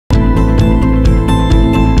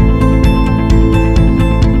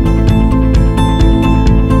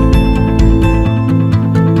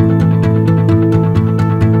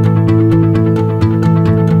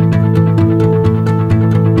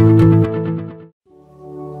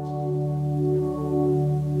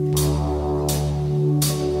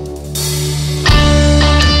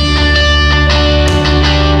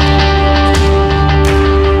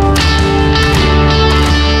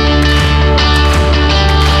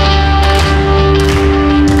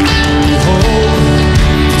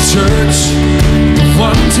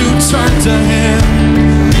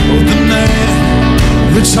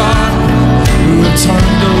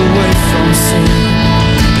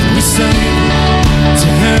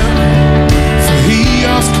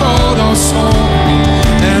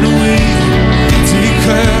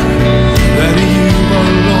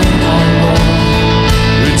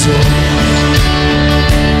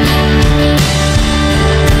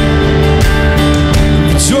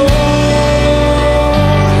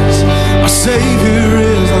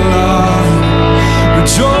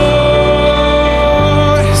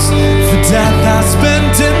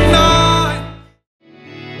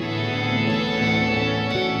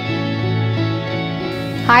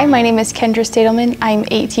Hi, my name is Kendra Stadleman. I'm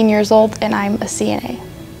 18 years old and I'm a CNA.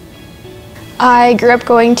 I grew up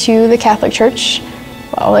going to the Catholic Church.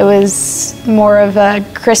 Well, it was more of a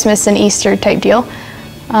Christmas and Easter type deal.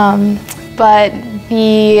 But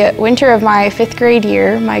the winter of my 5th grade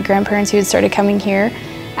year, my grandparents who had started coming here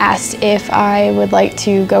asked if I would like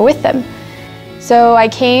to go with them. So I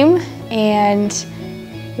came, and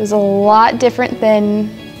it was a lot different than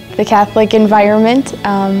the Catholic environment,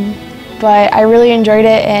 but I really enjoyed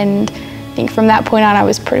it, and I think from that point on I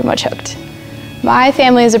was pretty much hooked. My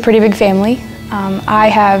family is a pretty big family. I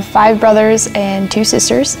have 5 brothers and 2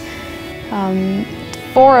 sisters,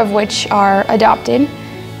 4 of which are adopted,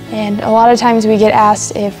 and a lot of times we get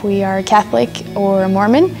asked if we are Catholic or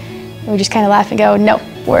Mormon, and we just kind of laugh and go, no,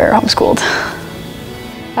 we're homeschooled.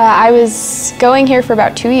 I was going here for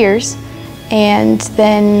about 2 years, and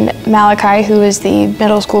then Malachi, who was the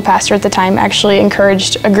middle school pastor at the time, actually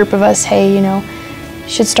encouraged a group of us, hey, you know, you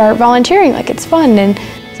should start volunteering, like it's fun. And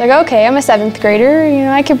it's like, okay, I'm a 7th grader, you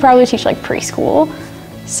know, I could probably teach like preschool.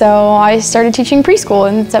 So I started teaching preschool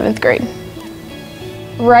in 7th grade.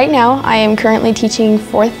 Right now, I am currently teaching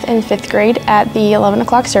 4th and 5th grade at the 11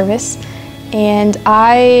 o'clock service, and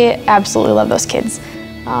I absolutely love those kids.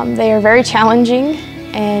 They are very challenging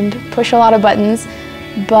and push a lot of buttons,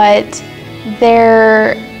 but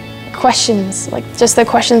their questions, like just the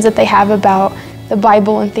questions that they have about the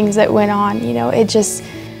Bible and things that went on, you know, it just,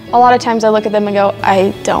 a lot of times I look at them and go,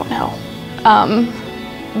 I don't know.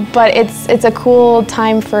 But it's a cool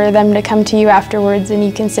time for them to come to you afterwards, and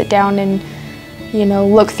you can sit down and, you know,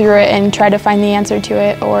 look through it and try to find the answer to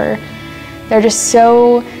it, or they're just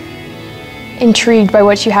so intrigued by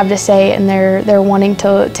what you have to say, and they're wanting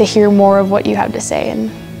to hear more of what you have to say, and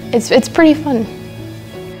it's pretty fun.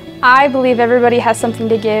 I believe everybody has something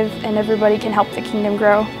to give, and everybody can help the kingdom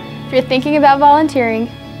grow. If you're thinking about volunteering,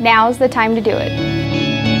 now's the time to do it.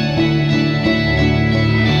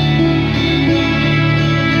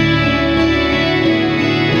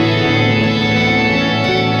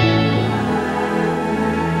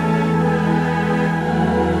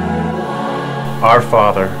 Our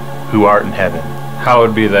Father, who art in heaven,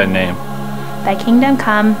 hallowed be thy name. Thy kingdom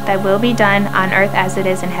come, thy will be done on earth as it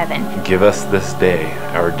is in heaven. Give us this day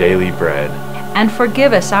our daily bread. And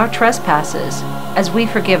forgive us our trespasses, as we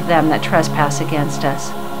forgive them that trespass against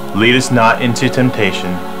us. Lead us not into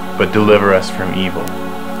temptation, but deliver us from evil.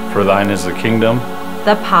 For thine is the kingdom,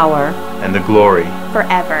 the power, and the glory,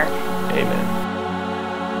 forever.